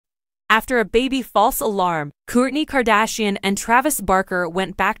After a baby false alarm, Kourtney Kardashian and Travis Barker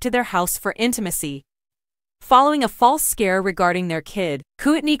went back to their house for intimacy. Following a false scare regarding their kid,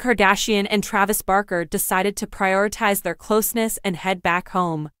 Kourtney Kardashian and Travis Barker decided to prioritize their closeness and head back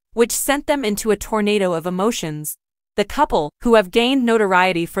home, which sent them into a tornado of emotions. The couple, who have gained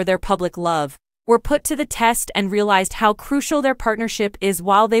notoriety for their public love, were put to the test and realized how crucial their partnership is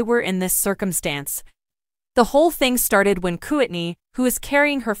while they were in this circumstance. The whole thing started when Kourtney, who is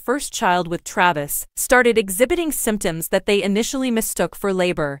carrying her first child with Travis, started exhibiting symptoms that they initially mistook for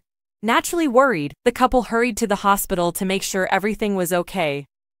labor. Naturally worried, the couple hurried to the hospital to make sure everything was okay.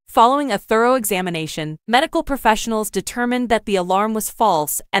 Following a thorough examination, medical professionals determined that the alarm was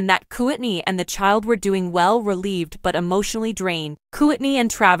false and that Kourtney and the child were doing well, relieved but emotionally drained. Kourtney and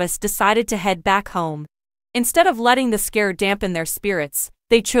Travis decided to head back home. Instead of letting the scare dampen their spirits,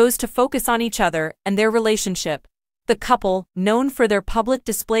 they chose to focus on each other and their relationship. The couple, known for their public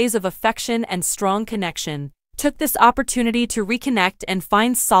displays of affection and strong connection, took this opportunity to reconnect and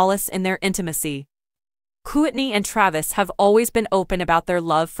find solace in their intimacy. Kourtney and Travis have always been open about their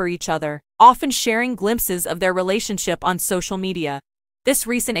love for each other, often sharing glimpses of their relationship on social media. This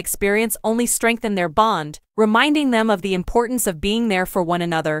recent experience only strengthened their bond, reminding them of the importance of being there for one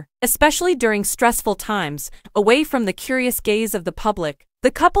another, especially during stressful times. Away from the curious gaze of the public, the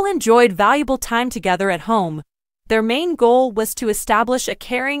couple enjoyed valuable time together at home. Their main goal was to establish a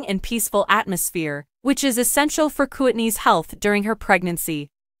caring and peaceful atmosphere, which is essential for Kourtney's health during her pregnancy.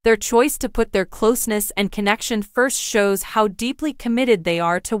 Their choice to put their closeness and connection first shows how deeply committed they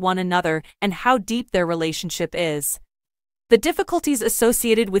are to one another and how deep their relationship is. The difficulties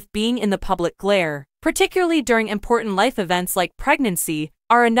associated with being in the public glare, particularly during important life events like pregnancy,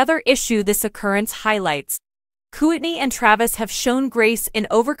 are another issue this occurrence highlights. Kourtney and Travis have shown grace in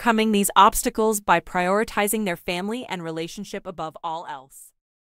overcoming these obstacles by prioritizing their family and relationship above all else.